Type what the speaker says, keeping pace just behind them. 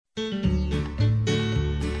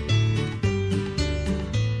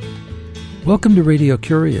Welcome to Radio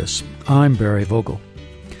Curious. I'm Barry Vogel.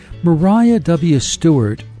 Mariah W.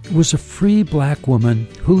 Stewart was a free black woman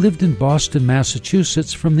who lived in Boston,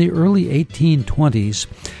 Massachusetts from the early 1820s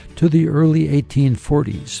to the early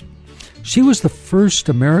 1840s. She was the first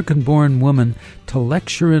American-born woman to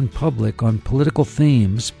lecture in public on political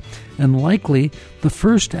themes and likely the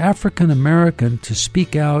first African-American to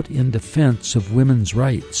speak out in defense of women's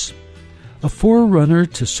rights. A forerunner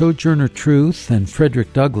to Sojourner Truth and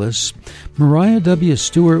Frederick Douglass, Mariah W.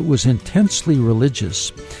 Stewart was intensely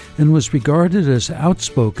religious and was regarded as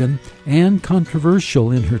outspoken and controversial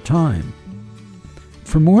in her time.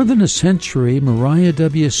 For more than a century, Mariah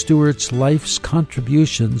W. Stewart's life's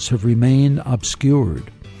contributions have remained obscured,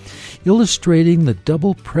 illustrating the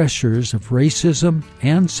double pressures of racism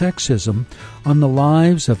and sexism on the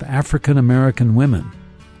lives of African American women.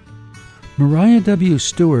 Mariah W.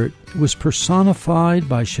 Stewart was personified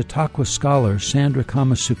by Chautauqua scholar Sandra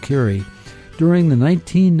Kamasukiri during the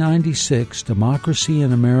 1996 Democracy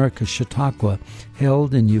in America Chautauqua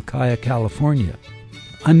held in Ukiah, California.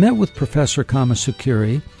 I met with Professor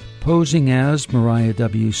Kamasukiri, posing as Mariah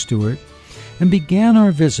W. Stewart, and began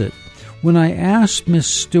our visit when I asked Miss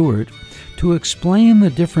Stewart to explain the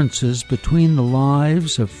differences between the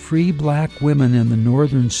lives of free black women in the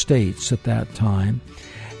northern states at that time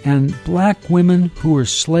and black women who were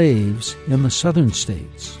slaves in the southern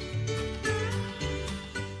states.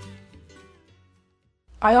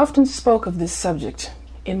 I often spoke of this subject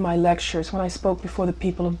in my lectures when I spoke before the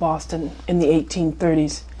people of Boston in the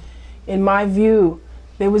 1830s. In my view,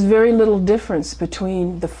 there was very little difference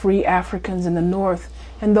between the free Africans in the North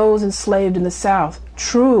and those enslaved in the South.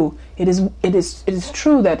 True, it is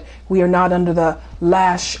true that we are not under the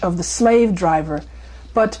lash of the slave driver,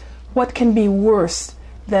 but what can be worse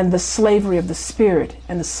than the slavery of the spirit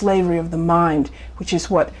and the slavery of the mind, which is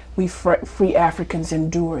what we free Africans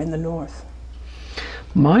endure in the North?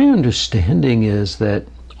 My understanding is that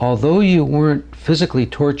although you weren't physically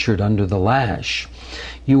tortured under the lash,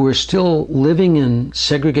 you were still living in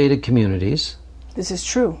segregated communities. This is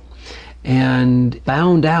true. And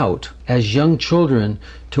bound out as young children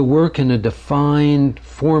to work in a defined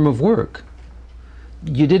form of work.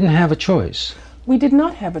 You didn't have a choice. We did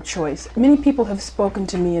not have a choice. Many people have spoken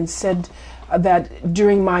to me and said that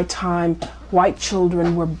during my time, white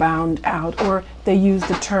children were bound out, or they used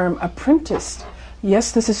the term apprenticed.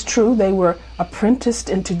 Yes, this is true. They were apprenticed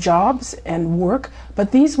into jobs and work,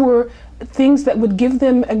 but these were things that would give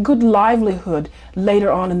them a good livelihood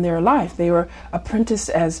later on in their life. They were apprenticed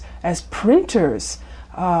as printers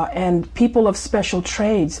and people of special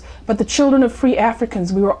trades. But the children of free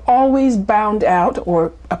Africans, we were always bound out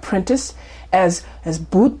or apprenticed as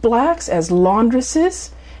boot blacks, as laundresses,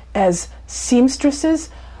 as seamstresses,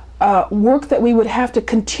 work that we would have to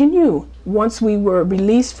continue once we were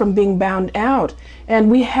released from being bound out.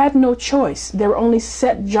 And we had no choice. There were only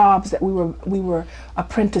set jobs that we were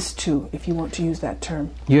apprenticed to, if you want to use that term.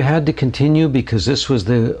 You had to continue because this was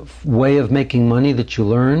the way of making money that you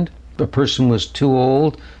learned? A person was too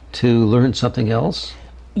old to learn something else?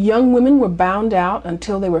 Young women were bound out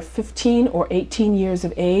until they were 15 or 18 years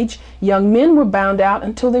of age. Young men were bound out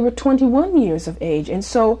until they were 21 years of age. And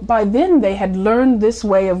so by then they had learned this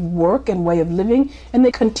way of work and way of living, and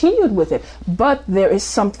they continued with it. But there is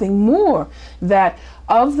something more, that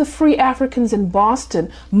of the free Africans in Boston,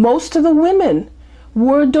 most of the women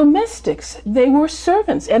were domestics. They were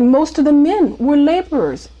servants, and most of the men were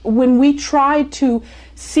laborers. When we tried to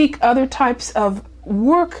seek other types of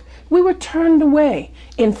work, we were turned away.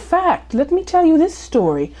 In fact, let me tell you this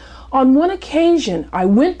story. On one occasion, I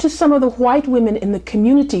went to some of the white women in the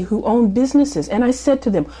community who owned businesses, and I said to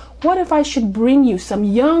them, what if I should bring you some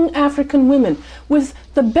young African women with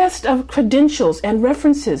the best of credentials and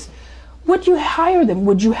references? Would you hire them?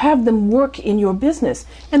 Would you have them work in your business?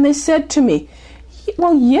 And they said to me,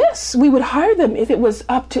 well, yes, we would hire them if it was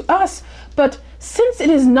up to us, but since it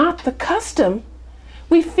is not the custom,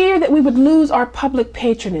 we fear that we would lose our public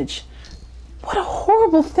patronage. What a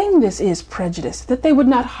horrible thing this is, prejudice, that they would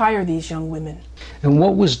not hire these young women. And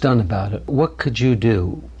what was done about it? What could you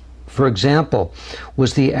do? For example,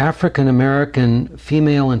 was the African American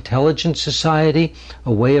Female Intelligence Society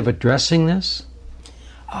a way of addressing this?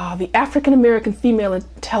 The African American Female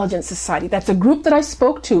Intelligence Society, that's a group that I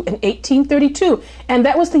spoke to in 1832, and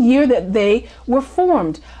that was the year that they were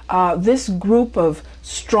formed. This group of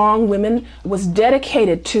strong women was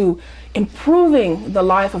dedicated to improving the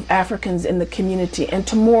life of Africans in the community and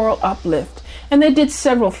to moral uplift. And they did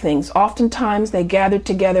several things. Oftentimes they gathered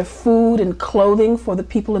together food and clothing for the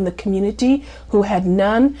people in the community who had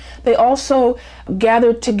none. They also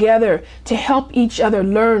gathered together to help each other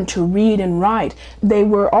learn to read and write. They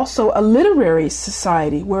were also a literary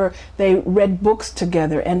society where they read books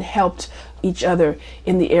together and helped each other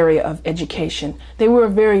in the area of education. They were a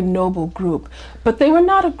very noble group, but they were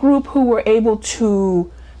not a group who were able to,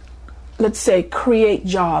 let's say, create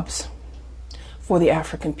jobs for the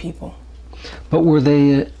African people. But were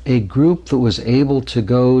they a group that was able to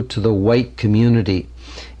go to the white community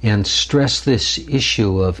and stress this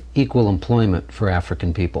issue of equal employment for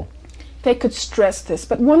African people? They could stress this,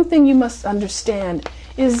 but one thing you must understand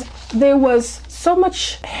is there was so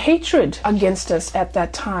much hatred against us at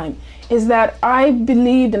that time, is that I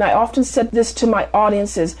believed, and I often said this to my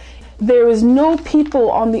audiences, there is no people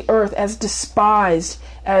on the earth as despised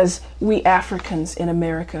as we Africans in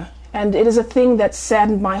America. And it is a thing that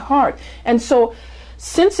saddened my heart. And so,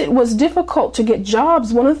 since it was difficult to get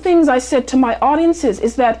jobs, one of the things I said to my audiences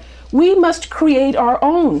is that we must create our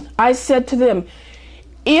own. I said to them,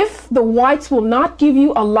 if the whites will not give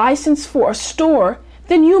you a license for a store,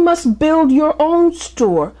 then you must build your own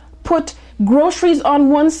store. Put groceries on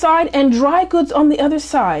one side and dry goods on the other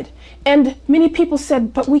side. And many people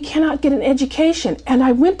said, but we cannot get an education. And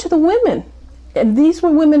I went to the women. And these were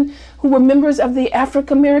women who were members of the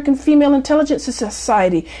African American Female Intelligence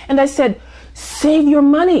Society. And I said, save your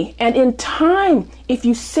money. And in time, if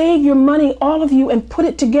you save your money, all of you, and put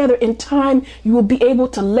it together, in time, you will be able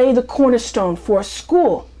to lay the cornerstone for a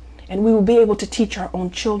school. And we will be able to teach our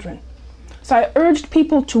own children. So I urged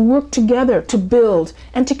people to work together to build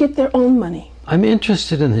and to get their own money. I'm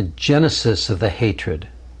interested in the genesis of the hatred.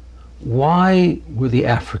 Why were the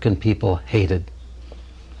African people hated?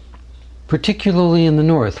 Particularly in the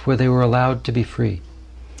North, where they were allowed to be free.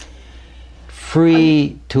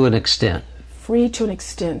 Free to an extent. Free to an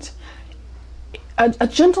extent. A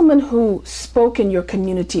gentleman who spoke in your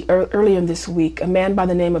community earlier this week, a man by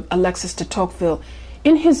the name of Alexis de Tocqueville,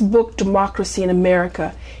 in his book, Democracy in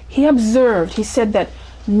America, he observed, he said that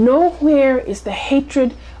nowhere is the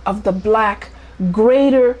hatred of the black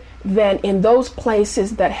greater than in those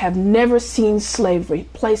places that have never seen slavery,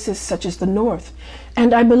 places such as the North.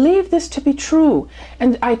 And I believe this to be true.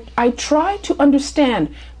 And I try to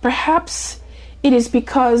understand, perhaps it is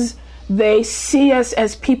because they see us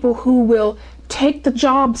as people who will take the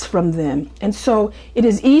jobs from them. And so it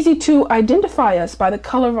is easy to identify us by the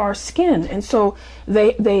color of our skin. And so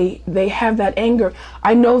they have that anger.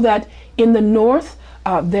 I know that in the North,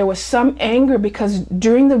 there was some anger because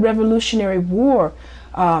during the Revolutionary War,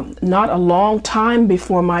 not a long time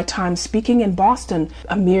before my time speaking in Boston,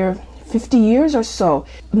 a mere 50 years or so,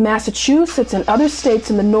 Massachusetts and other states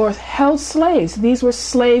in the North held slaves. These were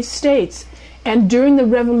slave states. And during the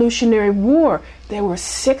Revolutionary War, there were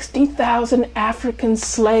 60,000 African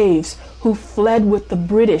slaves who fled with the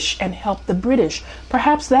British and helped the British.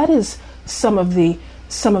 Perhaps that is some of the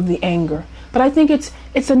anger. But I think it's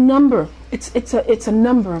a number. It's a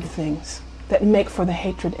number of things that make for the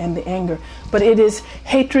hatred and the anger. But it is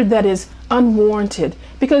hatred that is unwarranted,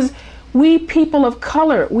 because we people of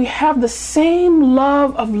color, we have the same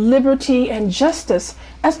love of liberty and justice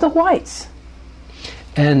as the whites.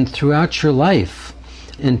 And throughout your life,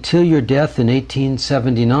 until your death in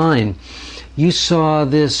 1879, you saw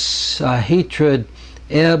this hatred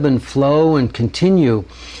ebb and flow and continue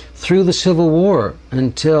through the Civil War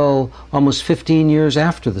until almost 15 years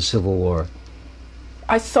after the Civil War.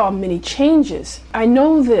 I saw many changes. I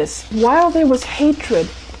know this. While there was hatred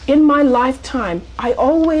in my lifetime, I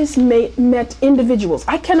always met individuals.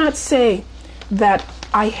 I cannot say that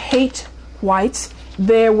I hate whites.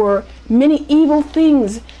 There were many evil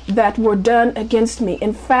things that were done against me.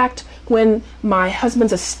 In fact, when my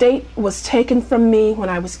husband's estate was taken from me, when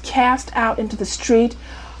I was cast out into the street,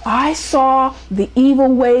 I saw the evil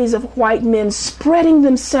ways of white men spreading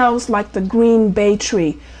themselves like the green bay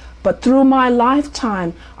tree. But through my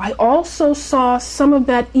lifetime, I also saw some of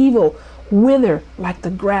that evil wither like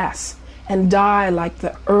the grass and die like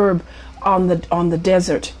the herb on the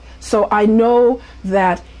desert. So I know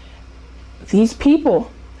that these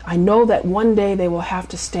people, I know that one day they will have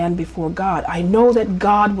to stand before God. I know that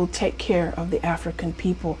God will take care of the African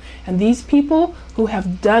people. And these people who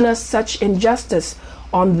have done us such injustice,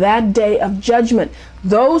 on that day of judgment,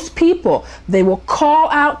 those people, they will call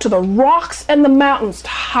out to the rocks and the mountains to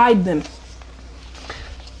hide them.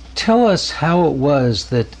 Tell us how it was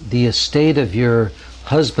that the estate of your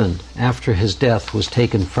husband, after his death, was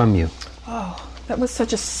taken from you. Oh, that was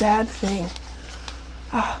such a sad thing.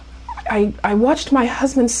 I watched my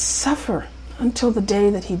husband suffer until the day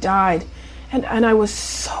that he died. And I was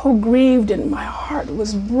so grieved and my heart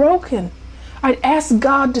was broken. I'd asked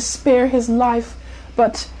God to spare his life,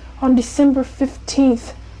 but on December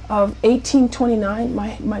 15th of 1829,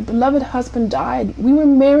 my beloved husband died. We were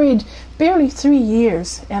married barely 3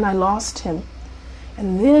 years, and I lost him.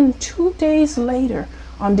 And then 2 days later,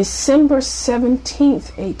 on December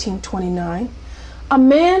 17th, 1829, a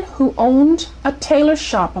man who owned a tailor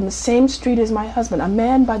shop on the same street as my husband, a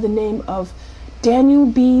man by the name of Daniel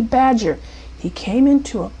B. Badger, he came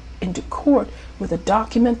into court with a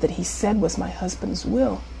document that he said was my husband's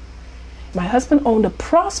will. My husband owned a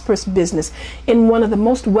prosperous business in one of the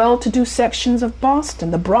most well-to-do sections of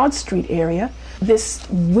Boston, the Broad Street area. This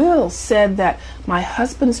will said that my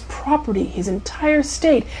husband's property, his entire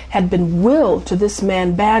estate, had been willed to this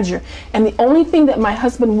man Badger. And the only thing that my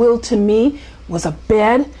husband willed to me was a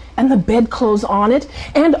bed and the bedclothes on it.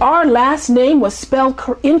 And our last name was spelled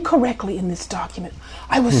incorrectly in this document.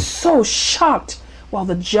 I was so shocked while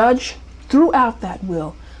the judge threw out that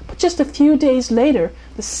will. But just a few days later,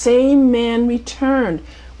 the same man returned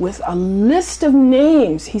with a list of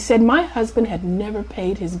names. He said my husband had never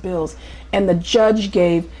paid his bills, and the judge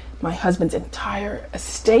gave my husband's entire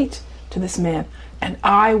estate to this man, and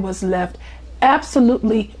I was left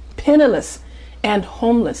absolutely penniless and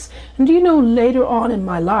homeless. And do you know, later on in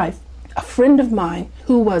my life, a friend of mine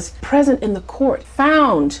who was present in the court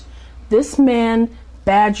found this man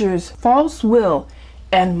Badger's false will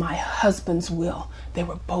and my husband's will. They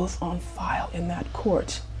were both on file in that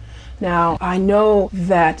court. Now, I know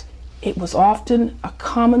that it was often a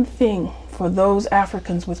common thing for those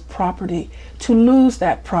Africans with property to lose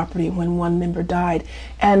that property when one member died.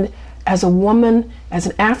 And as a woman, as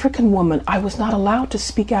an African woman, I was not allowed to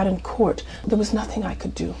speak out in court. There was nothing I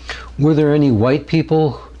could do. Were there any white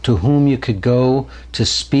people to whom you could go to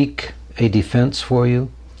speak a defense for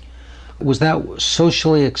you? Was that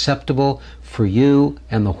socially acceptable for you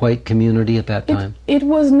and the white community at that time? It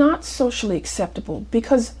was not socially acceptable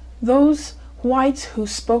because those whites who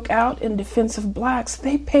spoke out in defense of blacks,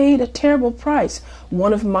 they paid a terrible price.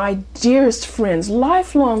 One of my dearest friends,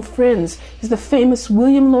 lifelong friends, is the famous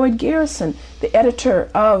William Lloyd Garrison, the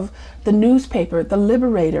editor of the newspaper, The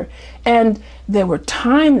Liberator. And there were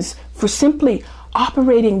times for simply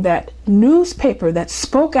operating that newspaper that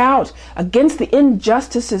spoke out against the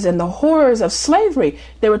injustices and the horrors of slavery.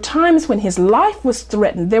 There were times when his life was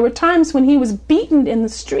threatened. There were times when he was beaten in the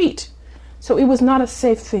street. So it was not a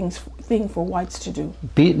safe thing for whites to do.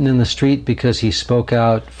 Beaten in the street because he spoke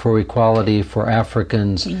out for equality for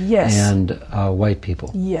Africans and white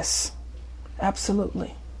people. Yes,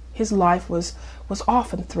 absolutely. His life was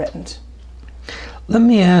often threatened. Let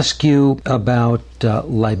me ask you about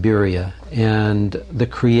Liberia and the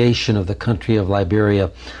creation of the country of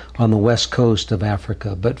Liberia on the west coast of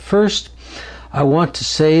Africa. But first, I want to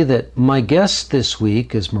say that my guest this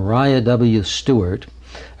week is Mariah W. Stewart,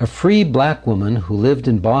 a free black woman who lived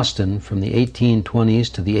in Boston from the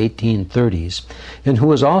 1820s to the 1830s, and who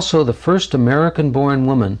was also the first American-born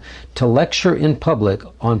woman to lecture in public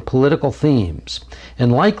on political themes,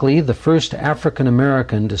 and likely the first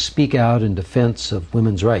African-American to speak out in defense of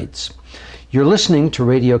women's rights. You're listening to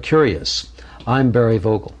Radio Curious. I'm Barry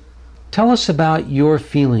Vogel. Tell us about your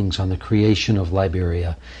feelings on the creation of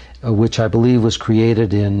Liberia, which I believe was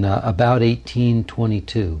created in about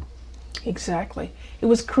 1822. Exactly. It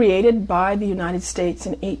was created by the United States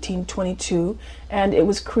in 1822, and it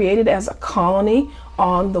was created as a colony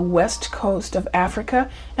on the west coast of Africa,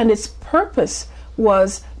 and its purpose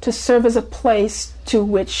was to serve as a place to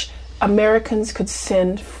which Americans could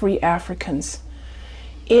send free Africans.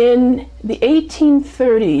 In the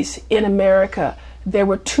 1830s in America, there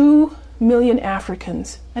were 2 million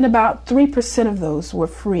Africans, and about 3% of those were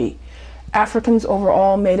free. Africans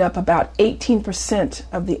overall made up about 18%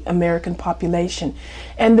 of the American population.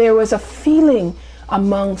 And there was a feeling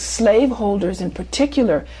among slaveholders in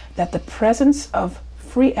particular that the presence of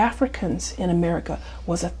free Africans in America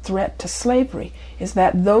was a threat to slavery, is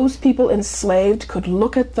that those people enslaved could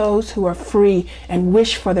look at those who are free and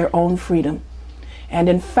wish for their own freedom. And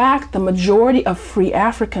in fact, the majority of free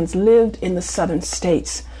Africans lived in the southern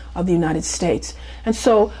states of the United States. And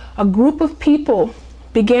so a group of people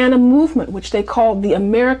began a movement which they called the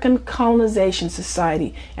American Colonization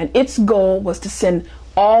Society, and its goal was to send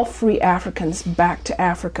all free Africans back to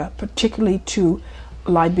Africa, particularly to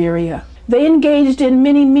Liberia. They engaged in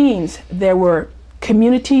many means. There were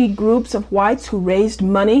community groups of whites who raised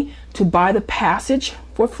money to buy the passage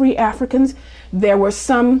for free Africans. There were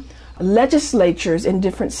some legislatures in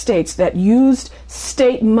different states that used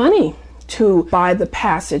state money to buy the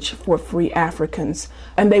passage for free Africans,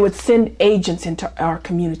 and they would send agents into our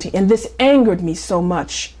community. And this angered me so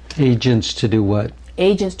much Agents to do what?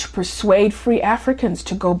 Agents to persuade free Africans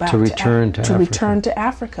to go back To return to Africa. return to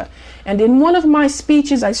Africa. And in one of my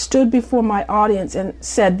speeches, I stood before my audience and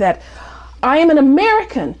said that I am an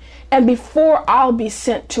American, and before I'll be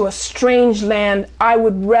sent to a strange land, I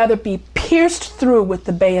would rather be pierced through with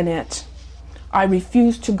the bayonet. I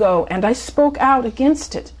refused to go, and I spoke out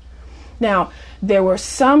against it. Now, there were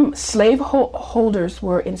some slaveholders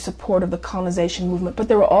were in support of the colonization movement, but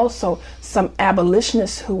there were also some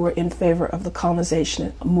abolitionists who were in favor of the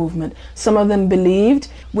colonization movement. Some of them believed,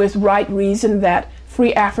 with right reason, that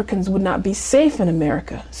free Africans would not be safe in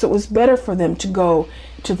America. So it was better for them to go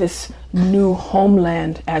to this new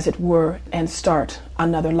homeland, as it were, and start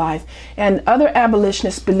another life. And other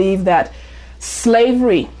abolitionists believed that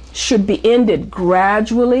slavery should be ended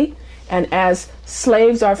gradually, and as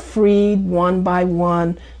slaves are freed one by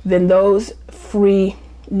one, then those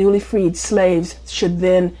newly freed slaves should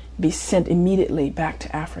then be sent immediately back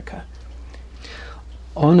to Africa.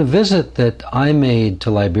 On a visit that I made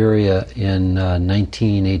to Liberia in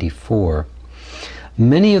 1984,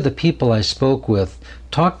 many of the people I spoke with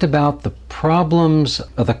talked about the problems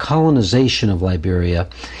of the colonization of Liberia,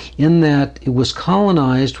 in that it was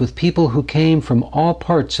colonized with people who came from all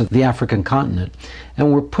parts of the African continent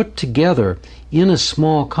and were put together in a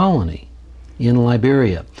small colony in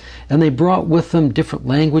Liberia. And they brought with them different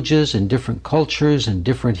languages and different cultures and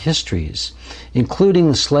different histories, including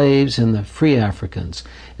the slaves and the free Africans,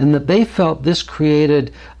 and that they felt this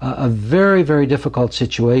created a very, very difficult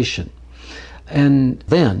situation. And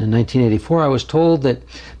then, in 1984, I was told that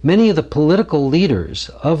many of the political leaders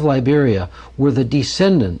of Liberia were the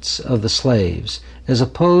descendants of the slaves, as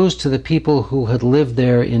opposed to the people who had lived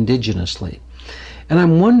there indigenously. And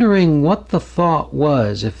I'm wondering what the thought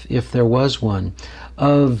was, if there was one,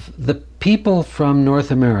 of the people from North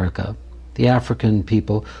America, the African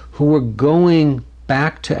people, who were going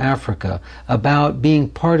back to Africa, about being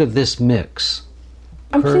part of this mix.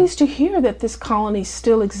 I'm pleased to hear that this colony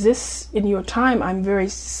still exists in your time. I'm very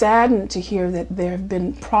saddened to hear that there have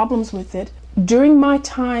been problems with it. During my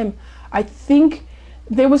time, I think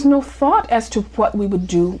there was no thought as to what we would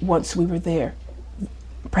do once we were there.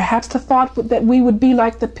 Perhaps the thought that we would be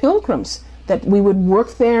like the Pilgrims, that we would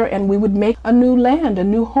work there and we would make a new land, a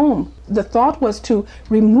new home. The thought was to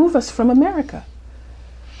remove us from America.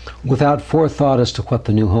 Without forethought as to what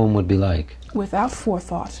the new home would be like. Without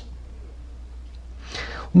forethought.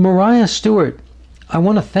 Mariah Stewart, I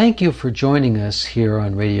want to thank you for joining us here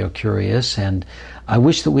on Radio Curious, and I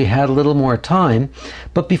wish that we had a little more time.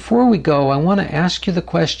 But before we go, I want to ask you the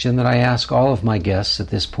question that I ask all of my guests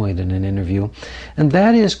at this point in an interview, and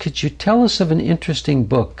that is, could you tell us of an interesting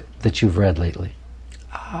book that you've read lately?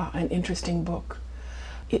 An interesting book.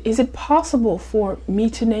 Is it possible for me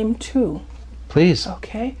to name two? Please.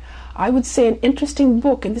 Okay. I would say an interesting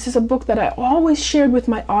book, and this is a book that I always shared with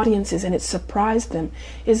my audiences and it surprised them,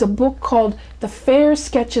 is a book called The Fair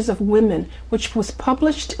Sketches of Women, which was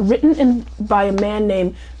written by a man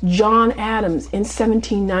named John Adams in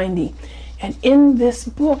 1790. And in this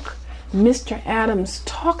book, Mr. Adams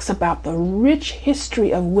talks about the rich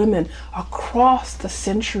history of women across the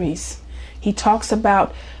centuries. He talks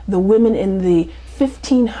about the women in the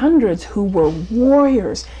 1500s who were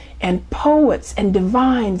warriors and poets and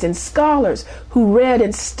divines and scholars who read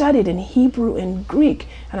and studied in Hebrew and Greek.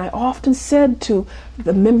 And I often said to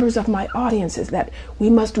the members of my audiences that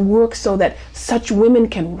we must work so that such women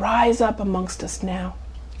can rise up amongst us now.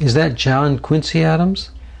 Is that John Quincy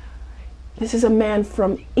Adams? This is a man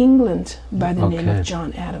from England by the name of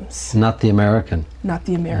John Adams. Not the American? Not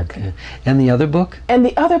the American. Okay. And the other book? And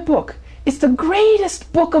the other book, it's the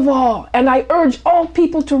greatest book of all, and I urge all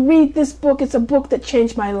people to read this book. It's a book that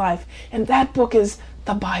changed my life, and that book is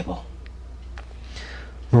the Bible.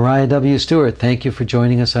 Mariah W. Stewart, thank you for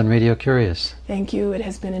joining us on Radio Curious. Thank you. It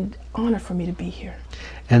has been an honor for me to be here.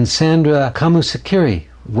 And Sandra Kamusakiri,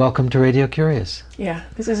 welcome to Radio Curious. Yeah,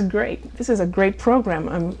 this is great. This is a great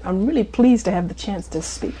program. I'm really pleased to have the chance to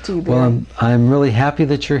speak to you, Barry. Well, I'm really happy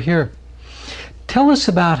that you're here. Tell us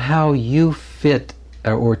about how you fit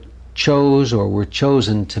or chose or were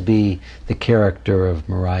chosen to be the character of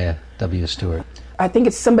Mariah W. Stewart. I think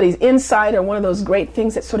it's somebody's insight or one of those great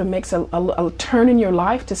things that sort of makes a turn in your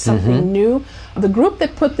life to something new. The group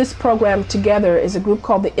that put this program together is a group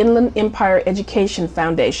called the Inland Empire Education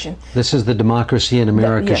Foundation. This is the Democracy in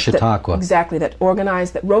America Chautauqua. Exactly, that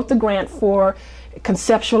organized, that wrote the grant for,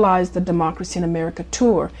 conceptualized the Democracy in America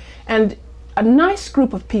tour. And a nice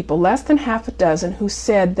group of people, less than half a dozen, who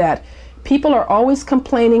said that people are always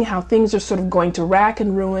complaining how things are sort of going to rack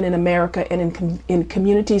and ruin in America and in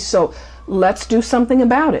communities, so let's do something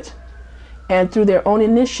about it. And through their own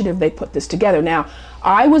initiative, they put this together. Now,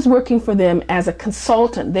 I was working for them as a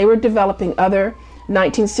consultant. They were developing other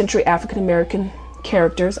 19th century African American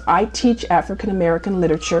characters. I teach African American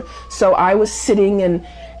literature, so I was sitting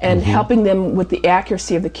and helping them with the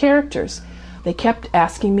accuracy of the characters. They kept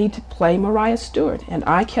asking me to play Mariah Stewart, and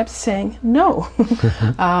I kept saying no.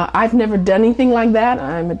 I've never done anything like that.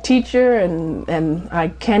 I'm a teacher, and I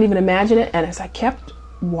can't even imagine it. And as I kept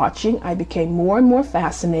watching, I became more and more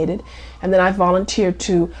fascinated, and then I volunteered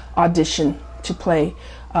to audition to play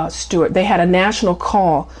Stewart. They had a national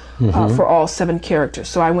call for all 7 characters,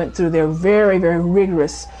 so I went through their very, very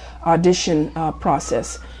rigorous audition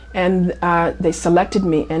process. And they selected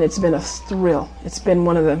me, and it's been a thrill. It's been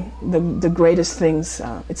one of the greatest things.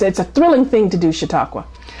 It's a thrilling thing to do Chautauqua.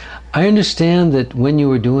 I understand that when you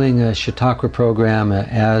were doing a Chautauqua program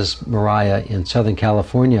as Mariah in Southern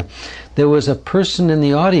California, there was a person in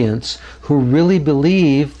the audience who really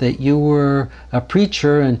believed that you were a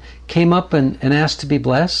preacher and came up and asked to be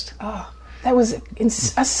blessed. Oh, that was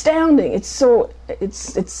astounding.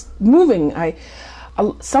 It's moving.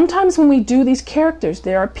 Sometimes when we do these characters,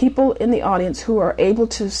 there are people in the audience who are able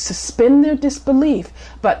to suspend their disbelief.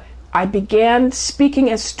 But I began speaking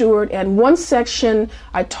as Stewart, and one section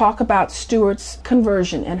I talk about Stewart's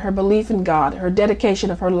conversion and her belief in God, her dedication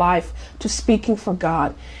of her life to speaking for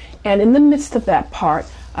God. And in the midst of that part,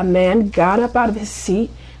 a man got up out of his seat,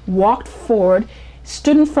 walked forward,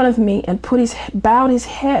 stood in front of me, and bowed his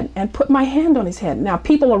head and put my hand on his head. Now,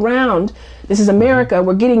 people around, this is America,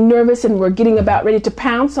 we're getting nervous and we're getting about ready to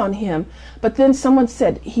pounce on him. But then someone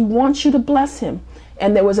said, he wants you to bless him.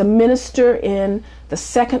 And there was a minister in the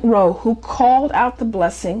second row who called out the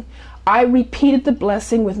blessing. I repeated the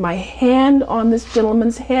blessing with my hand on this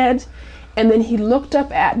gentleman's head, and then he looked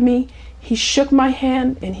up at me, he shook my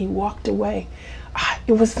hand, and he walked away.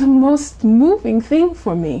 It was the most moving thing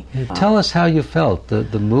for me. Tell us how you felt,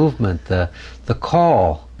 the movement, the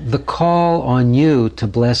call on you to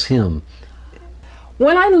bless him.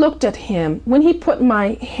 When I looked at him, when he put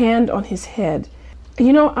my hand on his head,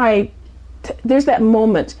 there's that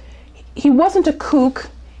moment. He wasn't a kook,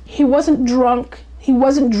 he wasn't drunk, he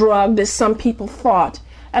wasn't drugged as some people thought.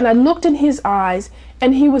 And I looked in his eyes,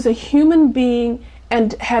 and he was a human being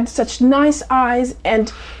and had such nice eyes,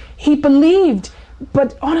 and he believed.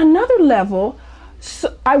 But on another level,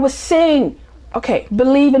 so I was saying, okay,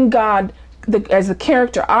 believe in God. As a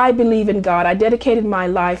character, I believe in God. I dedicated my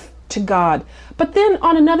life to God. But then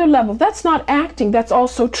on another level, that's not acting, that's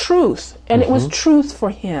also truth. And it was truth for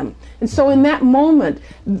him. And so in that moment,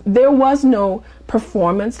 there was no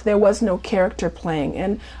performance, there was no character playing.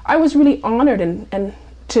 And I was really honored and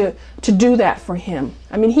to do that for him.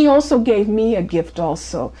 I mean, he also gave me a gift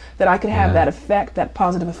also, that I could have that effect, that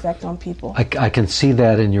positive effect on people. I can see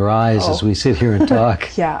that in your eyes as we sit here and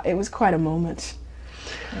talk. Yeah, it was quite a moment.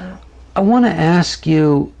 Yeah. I want to ask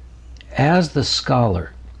you, as the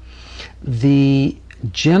scholar, the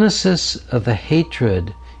genesis of the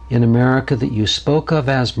hatred in America that you spoke of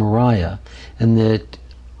as Mariah, and that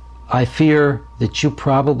I fear that you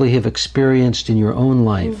probably have experienced in your own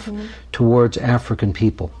life towards African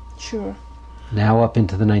people. Sure. Now up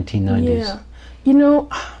into the 1990s. Yeah.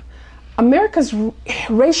 America's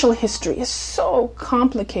racial history is so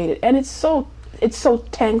complicated, and it's so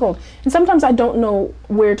tangled. And sometimes I don't know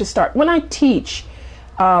where to start. When I teach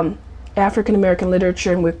African American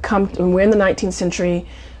literature, and we're in the 19th century,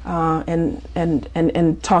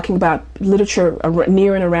 and talking about literature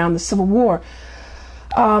near and around the Civil War,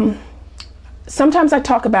 sometimes I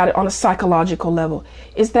talk about it on a psychological level,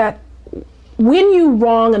 is that when you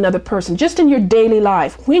wrong another person, just in your daily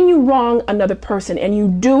life, when you wrong another person and you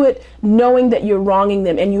do it knowing that you're wronging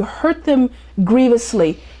them and you hurt them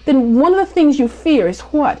grievously, then one of the things you fear is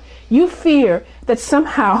what? You fear that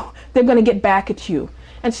somehow they're going to get back at you.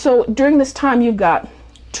 And so during this time, you've got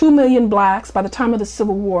 2 million blacks. By the time of the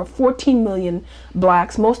Civil War, 14 million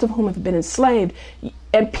blacks, most of whom have been enslaved.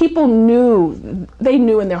 And people knew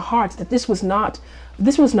in their hearts that this was not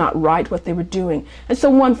right, what they were doing. And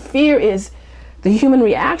so one fear is the human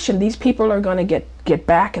reaction. These people are going to get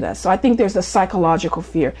back at us. So I think there's the psychological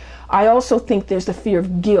fear. I also think there's the fear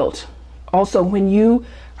of guilt. Also, when you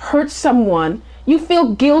hurt someone, you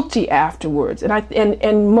feel guilty afterwards.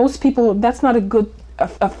 And most people, that's not a good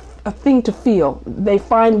a thing to feel. They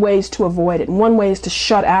find ways to avoid it. And one way is to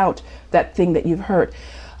shut out that thing that you've hurt.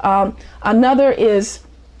 Another is,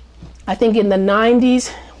 I think in the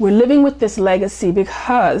 90s, we're living with this legacy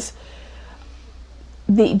because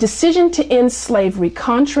the decision to end slavery,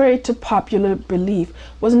 contrary to popular belief,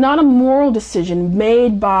 was not a moral decision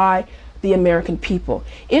made by the American people.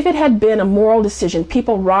 If it had been a moral decision,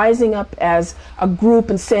 people rising up as a group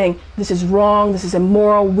and saying, this is wrong, this is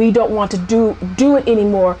immoral, we don't want to do it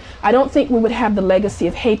anymore, I don't think we would have the legacy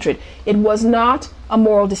of hatred. It was not a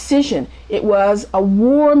moral decision. It was a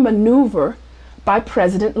war maneuver by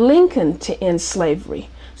President Lincoln to end slavery.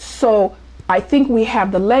 So I think we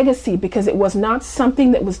have the legacy because it was not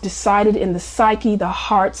something that was decided in the psyche, the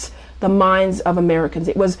hearts, the minds of Americans.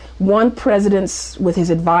 It was one president's, with his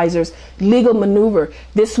advisors, legal maneuver.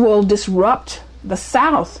 This will disrupt the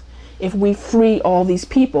South if we free all these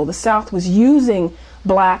people. The South was using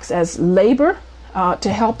blacks as labor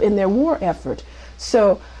to help in their war effort.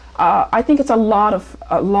 So I think it's a lot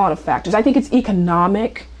of factors. I think it's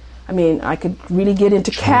economic. I mean, I could really get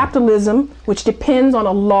into capitalism, which depends on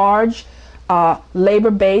a large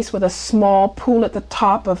labor base with a small pool at the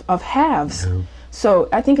top of haves. Yeah. So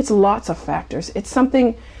I think it's lots of factors. I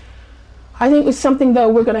think it's something, though,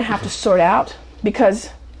 we're going to have to sort out, because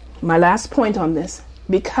my last point on this,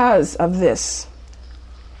 because of this,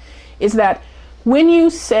 is that when you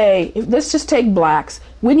say, let's just take blacks,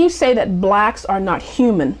 when you say that blacks are not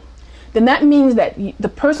human, then that means that the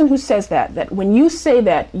person who says that when you say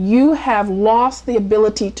that, you have lost the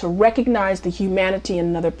ability to recognize the humanity in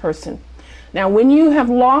another person. Now, when you have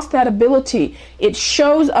lost that ability, it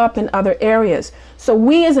shows up in other areas. So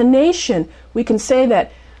we as a nation, we can say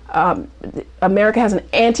that America has an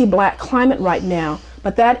anti-black climate right now,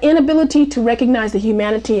 but that inability to recognize the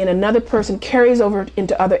humanity in another person carries over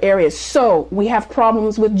into other areas. So we have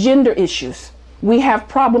problems with gender issues. We have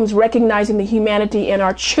problems recognizing the humanity in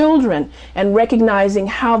our children and recognizing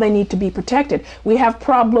how they need to be protected. We have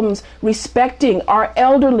problems respecting our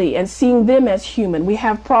elderly and seeing them as human. We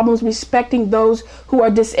have problems respecting those who are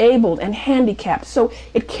disabled and handicapped. So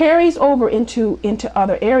it carries over into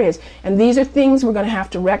other areas. And these are things we're going to have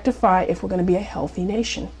to rectify if we're going to be a healthy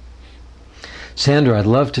nation. Sandra, I'd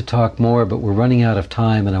love to talk more, but we're running out of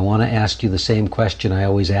time, and I want to ask you the same question I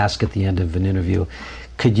always ask at the end of an interview.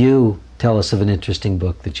 Could you tell us of an interesting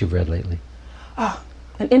book that you've read lately?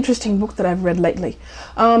 An interesting book that I've read lately.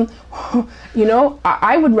 I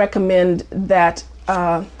would recommend that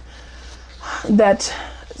that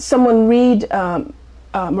someone read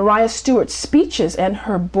Mariah Stewart's speeches and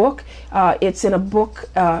her book. It's in a book,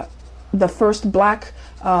 The First Black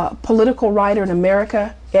Political Writer in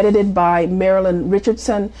America, edited by Marilyn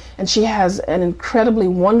Richardson, and she has an incredibly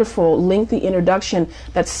wonderful, lengthy introduction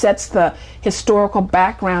that sets the historical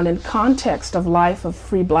background and context of life of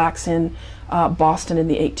free blacks in Boston in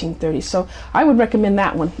the 1830s. So I would recommend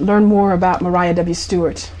that one. Learn more about Mariah W.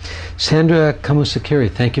 Stewart. Sandra Kamusakiri,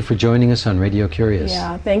 thank you for joining us on Radio Curious.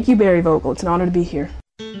 Yeah, thank you, Barry Vogel. It's an honor to be here.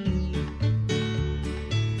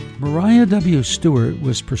 Mariah W. Stewart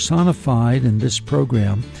was personified in this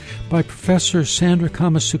program by Professor Sandra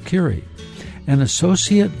Kamusakiri, an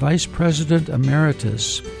Associate Vice President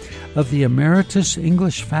Emeritus of the Emeritus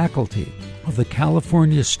English Faculty of the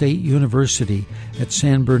California State University at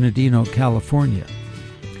San Bernardino, California.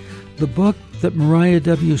 The book that Mariah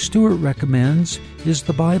W. Stewart recommends is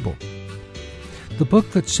the Bible. The book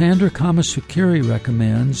that Sandra Kamusakiri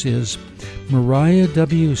recommends is Mariah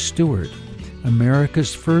W. Stewart,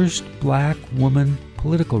 America's First Black Woman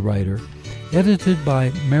Political Writer, edited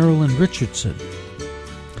by Marilyn Richardson.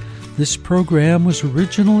 This program was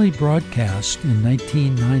originally broadcast in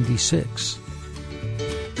 1996.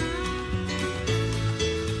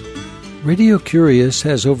 Radio Curious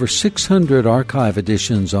has over 600 archive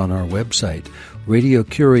editions on our website,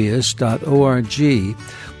 radiocurious.org,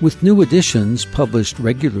 with new editions published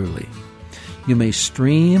regularly. You may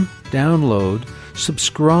stream, download,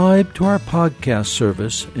 subscribe to our podcast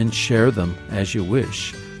service, and share them as you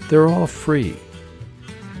wish. They're all free.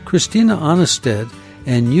 Christina Onnested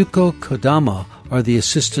and Yuko Kodama are the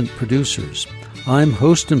assistant producers. I'm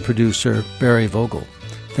host and producer Barry Vogel.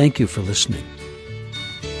 Thank you for listening.